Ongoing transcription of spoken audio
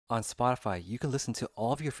On Spotify, you can listen to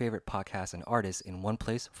all of your favorite podcasts and artists in one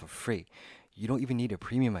place for free. You don't even need a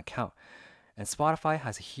premium account. And Spotify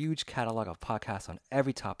has a huge catalog of podcasts on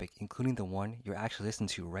every topic, including the one you're actually listening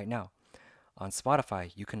to right now. On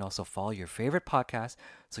Spotify, you can also follow your favorite podcast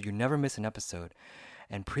so you never miss an episode.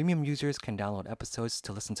 And premium users can download episodes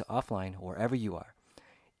to listen to offline wherever you are.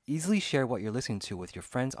 Easily share what you're listening to with your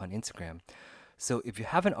friends on Instagram. So if you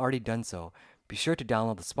haven't already done so, be sure to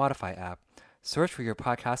download the Spotify app, search for your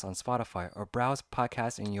podcast on Spotify, or browse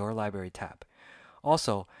podcasts in your library tab.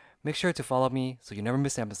 Also, make sure to follow me so you never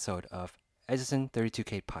miss an episode of Edison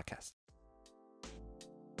 32K Podcast.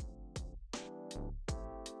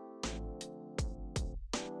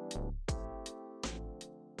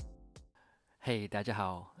 Hey， 大家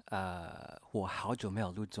好，我好久没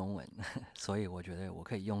有录中文，所以我觉得我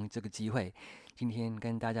可以用这个机会，今天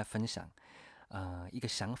跟大家分享，一个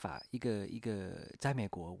想法，一个在美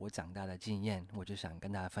国我长大的经验，我就想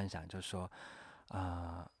跟大家分享，就是说，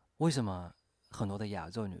为什么很多的亚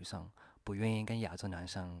洲女生不愿意跟亚洲男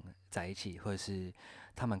生在一起，或者是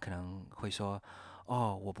他们可能会说，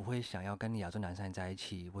哦，我不会想要跟亚洲男生在一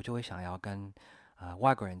起，我就会想要跟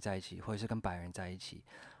外国人在一起，或者是跟白人在一起。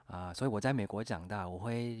所以我在美国长大，我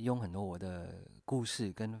会用很多我的故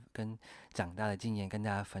事跟长大的经验跟大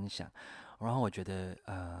家分享。然后我觉得，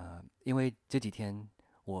因为这几天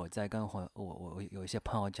我在跟我有一些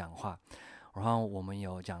朋友讲话，然后我们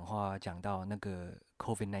有讲到那个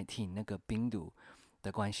COVID-19 那个病毒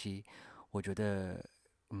的关系，我觉得，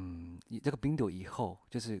这个病毒以后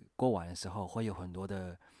就是过完的时候会有很多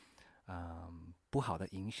的，不好的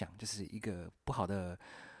影响，就是一个不好的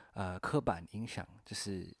刻板影响，就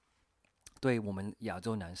是对我们亚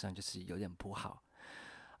洲男生就是有点不好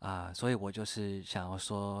所以我就是想要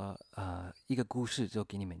说一个故事就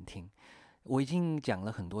给你们听。我已经讲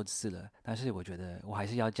了很多次了，但是我觉得我还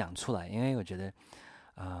是要讲出来，因为我觉得，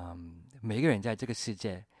每一个人在这个世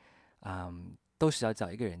界，都是要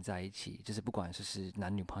找一个人在一起，就是不管是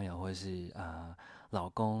男女朋友，或者是老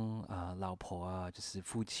公老婆就是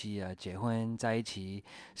夫妻结婚在一起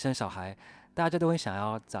生小孩，大家都会想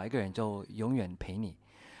要找一个人就永远陪你。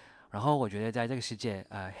然后我觉得在这个世界，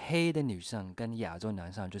黑的女生跟亚洲男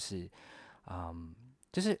生就是，嗯，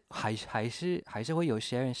就是还是会有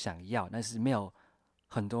些人想要，但是没有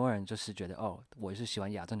很多人就是觉得哦，我是喜欢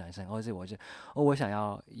亚洲男生，或者是我想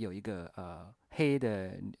要有一个黑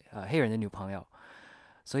人的女朋友。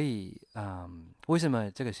所以为什么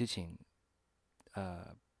这个事情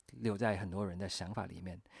呃留在很多人的想法里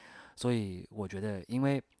面？所以我觉得，因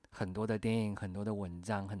为很多的电影、很多的文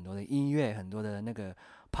章、很多的音乐、很多的那个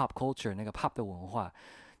pop culture 那个 pop 的文化，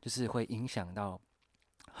就是会影响到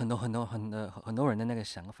很多人的那个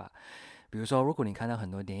想法。比如说，如果你看到很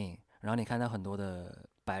多电影，然后你看到很多的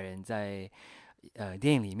白人在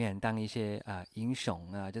电影里面当一些英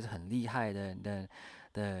雄就是很厉害的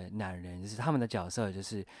男人，就是他们的角色，就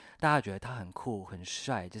是大家觉得他很酷很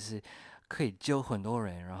帅，就是可以救很多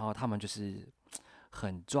人，然后他们就是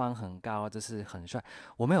很壮很高，就是很帅。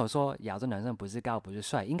我没有说亚洲男生不是高不是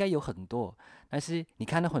帅，应该有很多，但是你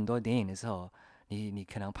看到很多电影的时候，你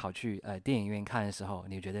可能跑去电影院看的时候，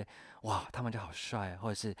你觉得哇他们就好帅，或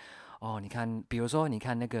者是哦你看，比如说你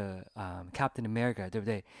看那个Captain America 对不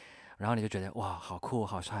对？然后你就觉得哇好酷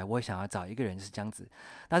好帅，我也想要找一个人是这样子。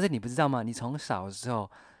但是你不知道吗？你从小的时候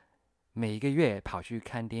每一个月跑去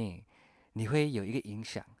看电影，你会有一个影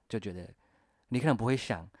响，就觉得你可能不会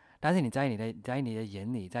想，但是你的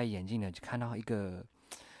眼里，在眼睛里就看到一个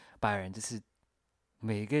白人，就是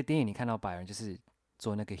每一个电影你看到白人就是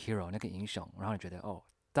做那个 hero 那个英雄，然后你觉得哦，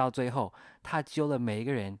到最后他救了每一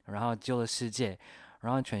个人，然后救了世界，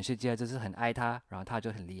然后全世界就是很爱他，然后他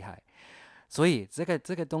就很厉害。所以这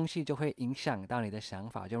个东西就会影响到你的想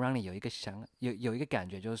法，就让你有一个感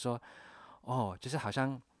觉，就是说，哦，就是好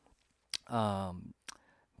像，嗯、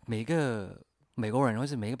每个美国人或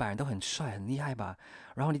是每个白人都很帅很厉害吧，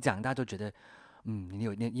然后你长大就觉得，你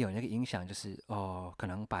有那个影响，就是哦，可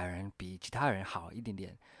能白人比其他人好一点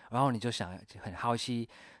点，然后你就想很好奇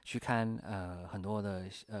去看很多的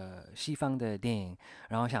西方的电影，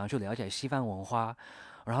然后想要去了解西方文化，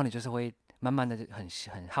然后你就是会慢慢的很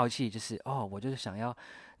好奇，就是哦，我就是想要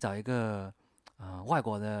找一个外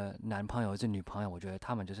国的男朋友或者女朋友，我觉得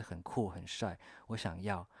他们就是很酷很帅，我想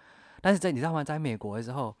要。但是你知道吗？在美国的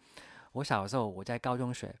时候，我小的时候我在高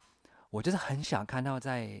中学，我就是很想看到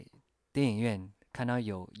在电影院看到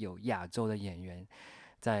有亚洲的演员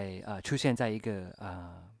在出现在一个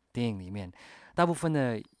电影里面。大部分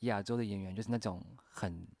的亚洲的演员就是那种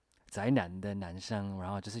很宅男的男生，然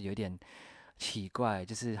后就是有点奇怪，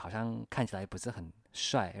就是好像看起来不是很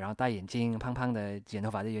帅，然后戴眼镜，胖胖的，剪头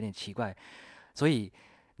发就有点奇怪。所以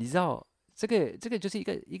你知道这个就是一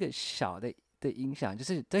个小的影响，就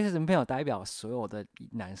是这些人没有代表所有的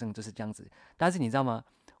男生就是这样子。但是你知道吗？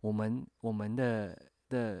我们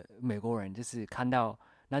的美国人就是看到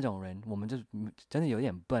那种人，我们就真的有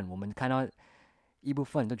点笨。我们看到一部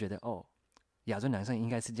分都觉得哦，亚洲男生应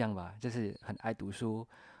该是这样吧，就是很爱读书，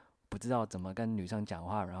不知道怎么跟女生讲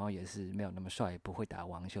话，然后也是没有那么帅，不会打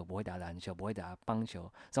网球，不会打篮球，不会打棒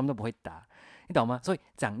球，什么都不会打，你懂吗？所以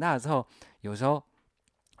长大之后，有时候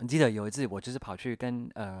我记得有一次，我就是跑去跟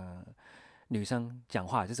女生讲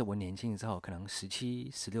话，就是我年轻的时候，可能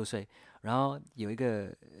17、16岁，然后有一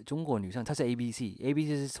个中国女生，她是 ABC，ABC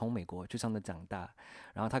是从美国就这样的长大，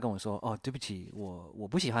然后她跟我说，哦，对不起，我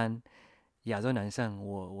不喜欢亚洲男生，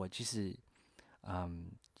我其实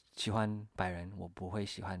嗯喜欢白人，我不会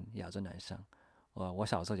喜欢亚洲男生。我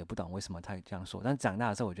小时候也不懂为什么她这样说，但是长大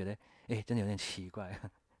的时候，我觉得，哎，真的有点奇怪。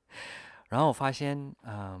然后我发现，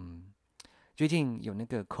最近有那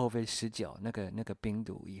个 COVID-19那个病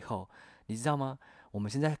毒以后，你知道吗？我们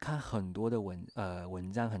现在看很多的文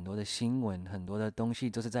章，很多的新闻，很多的东西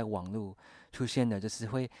都是在网络出现的，就是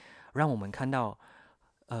会让我们看到，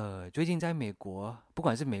最近在美国，不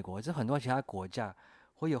管是美国，就很多其他国家，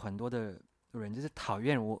会有很多的人就是讨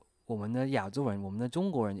厌我们的亚洲人，我们的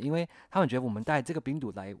中国人，因为他们觉得我们带这个病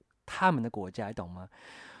毒来他们的国家，你懂吗？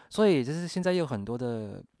所以就是现在有很多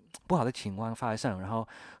的不好的情况发生，然后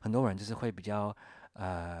很多人就是会比较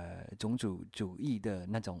种族主义的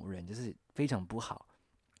那种人，就是非常不好。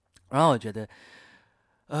然后我觉得，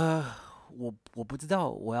呃，我不知道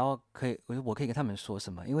我可以跟他们说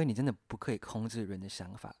什么，因为你真的不可以控制人的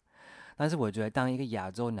想法。但是我觉得，当一个亚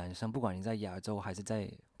洲男生，不管你在亚洲还是在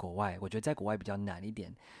国外，我觉得在国外比较难一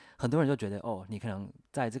点。很多人就觉得，哦，你可能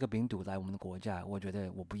在这个病毒来我们的国家，我觉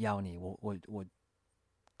得我不要你，我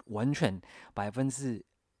完全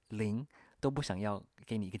0%都不想要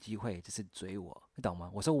给你一个机会，就是追我，你懂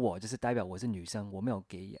吗？我说我就是代表我是女生，我没有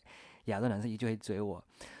给亚洲男生一机会追我，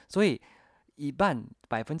所以一半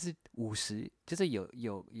50%就是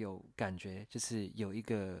有感觉，就是有一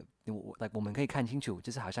个我们可以看清楚，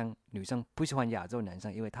就是好像女生不喜欢亚洲男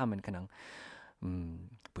生，因为他们可能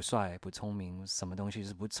不帅不聪明，什么东西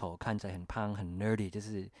是不丑，看起来很胖很 nerdy，就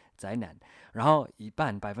是宅男。然后一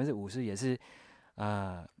半50%也是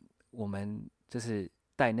呃我们就是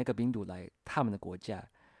带那个病毒来他们的国家，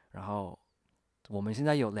然后我们现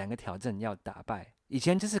在有2个挑战要打败。以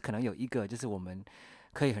前就是可能有一个，就是我们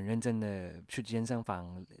可以很认真的去健身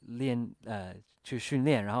房去训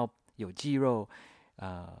练，然后有肌肉，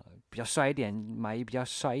比较帅一点，买比较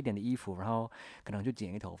帅一点的衣服，然后可能就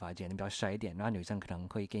剪个头发，剪的比较帅一点，然后女生可能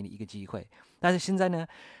会给你一个机会。但是现在呢，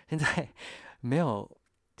现在没有，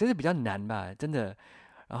就是比较难吧，真的。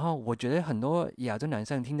然后我觉得很多亚洲男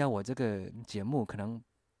生听到我这个节目，可能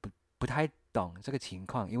不太懂这个情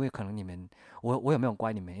况，因为可能我有没有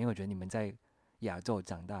怪你们？因为我觉得你们在亚洲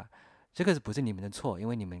长大，这个不是你们的错，因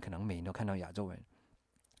为你们可能每年都看到亚洲人，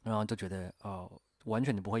然后就觉得哦，完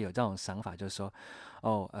全不会有这种想法，就是说，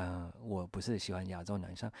哦，我不是喜欢亚洲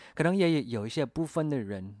男生，可能也有一些部分的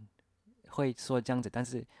人会说这样子，但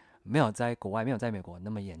是没有在国外，没有在美国那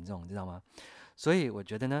么严重，知道吗？所以我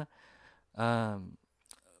觉得呢，嗯、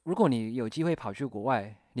如果你有机会跑去国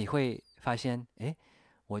外，你会发现，诶，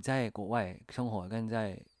我在国外生活跟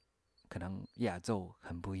在可能亚洲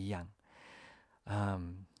很不一样。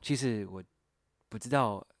其实我不知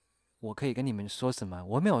道我可以跟你们说什么，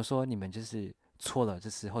我没有说你们就是错了，就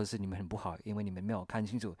是或者是你们很不好，因为你们没有看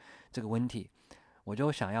清楚这个问题。我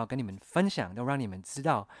就想要跟你们分享，就让你们知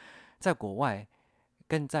道，在国外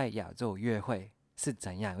跟在亚洲约会是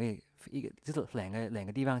怎样，因为就是两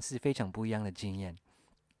个地方是非常不一样的经验。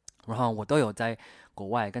然后我都有在国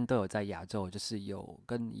外跟都有在亚洲，就是有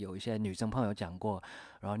一些女生朋友讲过，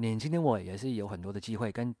然后年轻的我也是有很多的机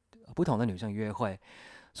会跟不同的女生约会，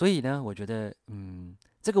所以呢，我觉得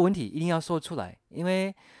这个问题一定要说出来，因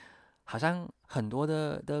为好像很多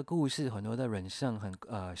的故事，很多的人生，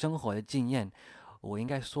生活的经验，我应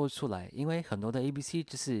该说出来，因为很多的 ABC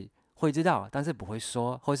就是会知道，但是不会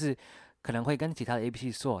说，或是可能会跟其他的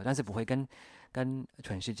ABC 说，但是不会跟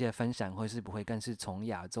全世界分享，或是不会跟是从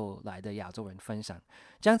亚洲来的亚洲人分享。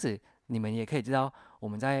这样子，你们也可以知道我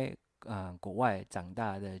们在国外长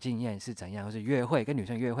大的经验是怎样，或是约会跟女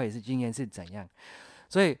生约会是经验是怎样。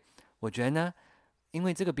所以我觉得呢，因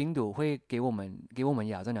为这个病毒会给我们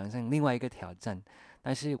亚洲男生另外一个挑战，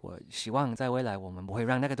但是我希望在未来我们不会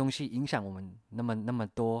让那个东西影响我们那么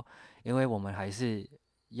多，因为我们还是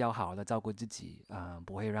要好好的照顾自己，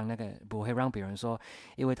不会让别人说，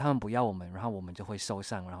因为他们不要我们，然后我们就会受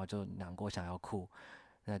伤，然后就难过想要哭，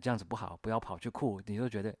那这样子不好，不要跑去哭，你就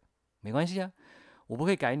觉得没关系啊，我不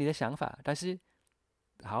会改你的想法，但是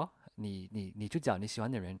好，你去找你喜欢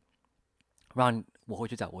的人，让我会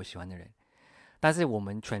去找我喜欢的人。但是我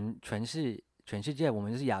们全世界，我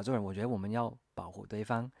们就是亚洲人，我觉得我们要保护对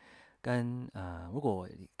方。如果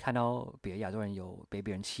看到别的亚洲人有被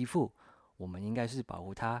别人欺负，我们应该是保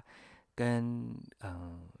护他，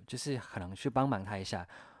就是可能去帮忙他一下。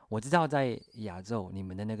我知道在亚洲，你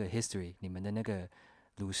们的那个 history，你们的那个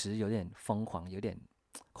鲁食有点疯狂，有点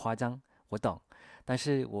夸张，我懂。但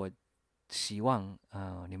是我希望，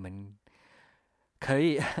你们可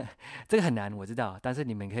以，这个很难，我知道，但是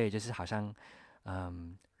你们可以就是好像，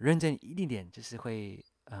认真一点，就是会，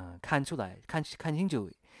看出来，看清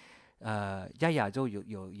楚，在亚洲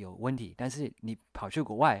有问题，但是你跑去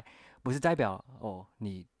国外，不是代表哦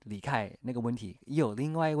你离开那个问题，有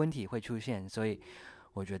另外一个问题会出现，所以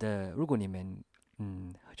我觉得如果你们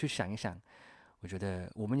去想一想，我觉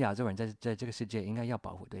得我们亚洲人在这个世界应该要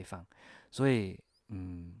保护对方，所以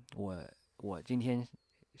我今天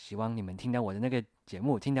希望你们听到我的那个节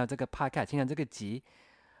目，听到这个 podcast，听到这个集，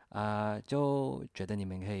就觉得你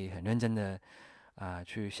们可以很认真的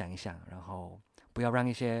去想一想，然后不要让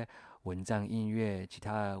一些文章、音乐、其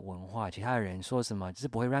他的文化、其他的人说什么，就是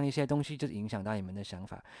不会让一些东西就是影响到你们的想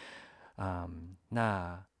法。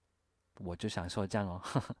那我就想说这样哦，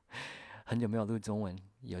很久没有录中文，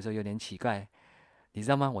有时候有点奇怪，你知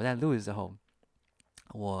道吗？我在录的时候，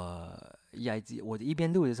我我一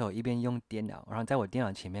边录的时候一边用电脑，然后在我电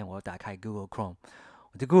脑前面我打开 Google Chrome。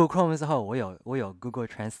我在 Google Chrome 的时候，我有 Google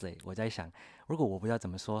Translate。我在想，如果我不知道怎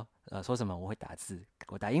么说，说什么，我会打字，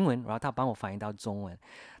我打英文，然后它帮我翻译到中文。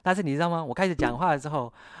但是你知道吗？我开始讲话的时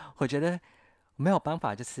候，我觉得没有办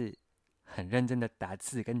法，就是很认真的打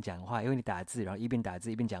字跟讲话，因为你打字，然后一边打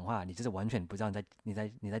字一边讲话，你就是完全不知道你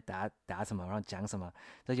在打什么，然后讲什么，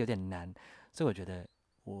这有点难。所以我觉得，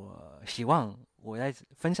我希望我在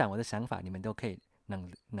分享我的想法，你们都可以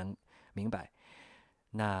能明白。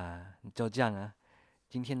那就这样啊。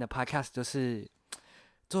今天的 podcast 就是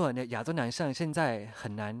做亚洲男生现在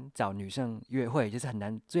很难找女生约会，就是很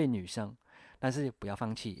难追女生，但是不要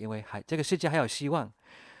放弃，因为这个世界还有希望。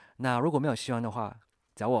那如果没有希望的话，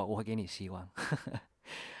找我，我会给你希望。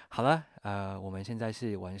好了，我们现在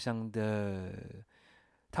是晚上的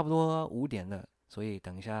差不多5点了，所以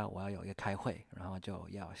等一下我要有一个开会，然后就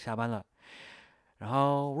要下班了。然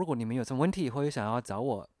后如果你们有什么问题或者想要找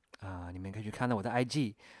我你们可以去看到我的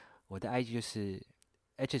IG，我的 IG 就是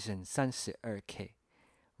Hson32K。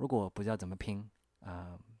如果不知道怎么拼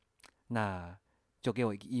那就给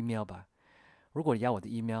我一个 email 吧。如果你要我的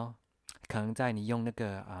email，可能在你用那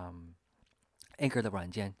个Anchor 的软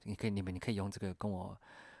件，你可以用这个跟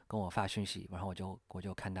我发讯息，然后我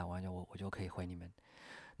就看到，完了我就可以回你们。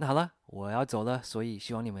那好了，我要走了，所以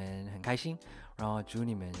希望你们很开心，然后祝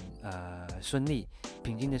你们顺利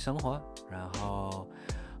平静的生活，然后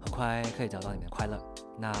很快可以找到你们的快乐。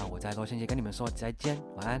那我在洛杉矶跟你们说再见，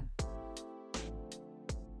晚安。